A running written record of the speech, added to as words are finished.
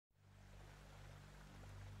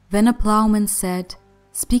Then a plowman said,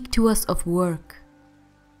 "Speak to us of work."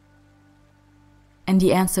 And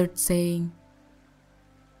he answered, saying,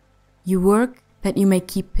 "You work that you may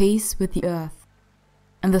keep pace with the earth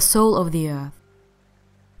and the soul of the earth.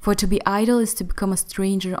 For to be idle is to become a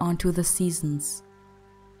stranger unto the seasons,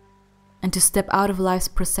 and to step out of life's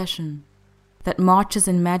procession that marches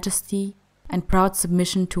in majesty and proud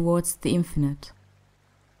submission towards the infinite.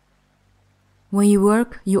 When you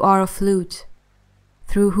work, you are a flute,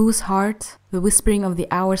 through whose heart the whispering of the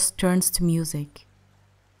hours turns to music.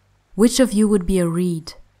 Which of you would be a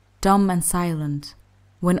reed, dumb and silent,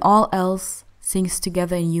 when all else sings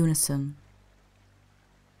together in unison?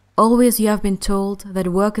 Always you have been told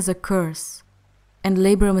that work is a curse and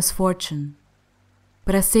labor a misfortune.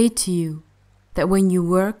 But I say to you that when you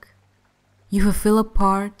work, you fulfill a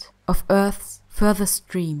part of earth's furthest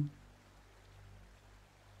stream,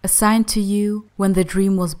 assigned to you when the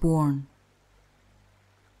dream was born.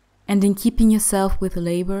 And in keeping yourself with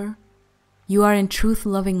labor, you are in truth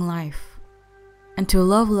loving life. And to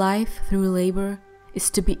love life through labor is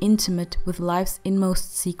to be intimate with life's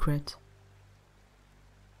inmost secret.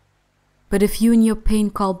 But if you in your pain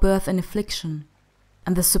call birth an affliction,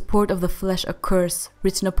 and the support of the flesh a curse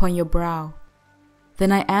written upon your brow,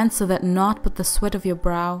 then I answer that naught but the sweat of your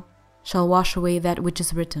brow shall wash away that which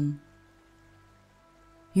is written.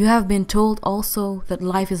 You have been told also that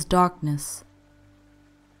life is darkness,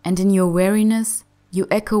 and in your weariness you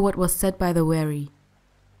echo what was said by the weary.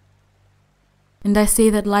 And I say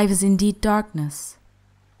that life is indeed darkness,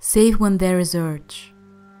 save when there is urge.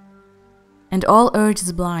 And all urge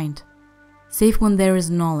is blind, save when there is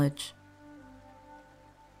knowledge.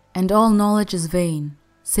 And all knowledge is vain,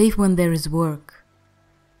 save when there is work.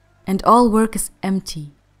 And all work is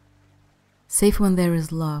empty, save when there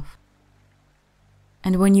is love.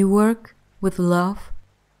 And when you work with love,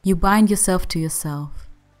 you bind yourself to yourself,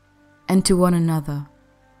 and to one another,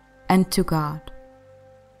 and to God.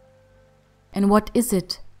 And what is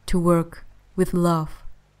it to work with love?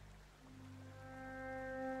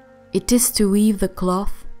 It is to weave the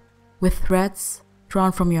cloth with threads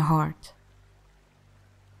drawn from your heart,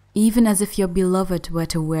 even as if your beloved were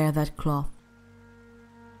to wear that cloth.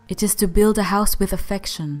 It is to build a house with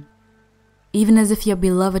affection, even as if your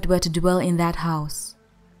beloved were to dwell in that house.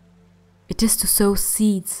 It is to sow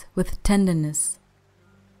seeds with tenderness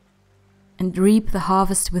and reap the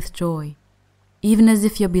harvest with joy, even as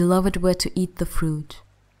if your beloved were to eat the fruit.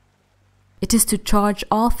 It is to charge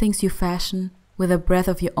all things you fashion with the breath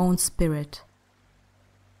of your own spirit,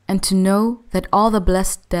 and to know that all the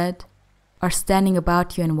blessed dead are standing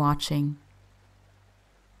about you and watching.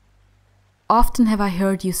 Often have I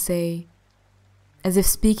heard you say, as if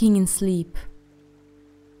speaking in sleep,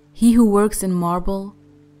 "He who works in marble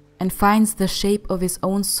and finds the shape of his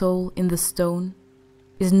own soul in the stone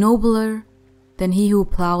is nobler than he who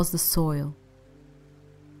plows the soil.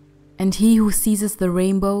 And he who seizes the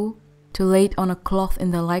rainbow to lay it on a cloth in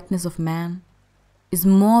the likeness of man is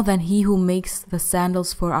more than he who makes the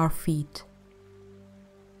sandals for our feet."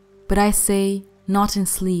 But I say, not in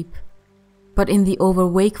sleep, but in the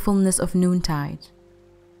overwakefulness of noontide,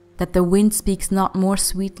 that the wind speaks not more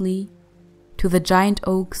sweetly to the giant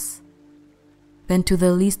oaks than to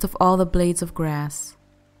the least of all the blades of grass.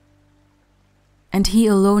 And he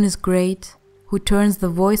alone is great who turns the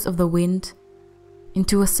voice of the wind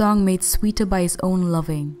into a song made sweeter by his own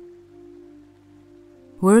loving.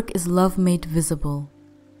 Work is love made visible.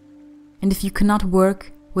 And if you cannot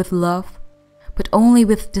work with love, but only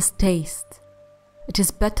with distaste, it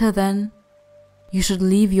is better then you should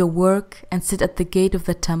leave your work and sit at the gate of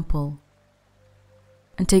the temple,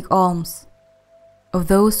 and take alms of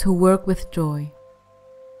those who work with joy.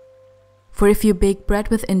 For if you bake bread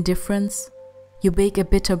with indifference, you bake a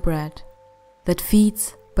bitter bread that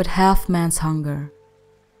feeds but half man's hunger.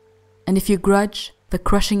 And if you grudge the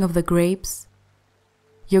crushing of the grapes,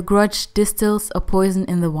 your grudge distills a poison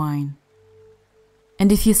in the wine.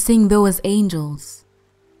 And if you sing though as angels,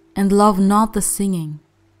 and love not the singing,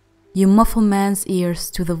 you muffle man's ears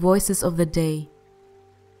to the voices of the day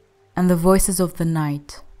and the voices of the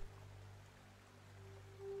night.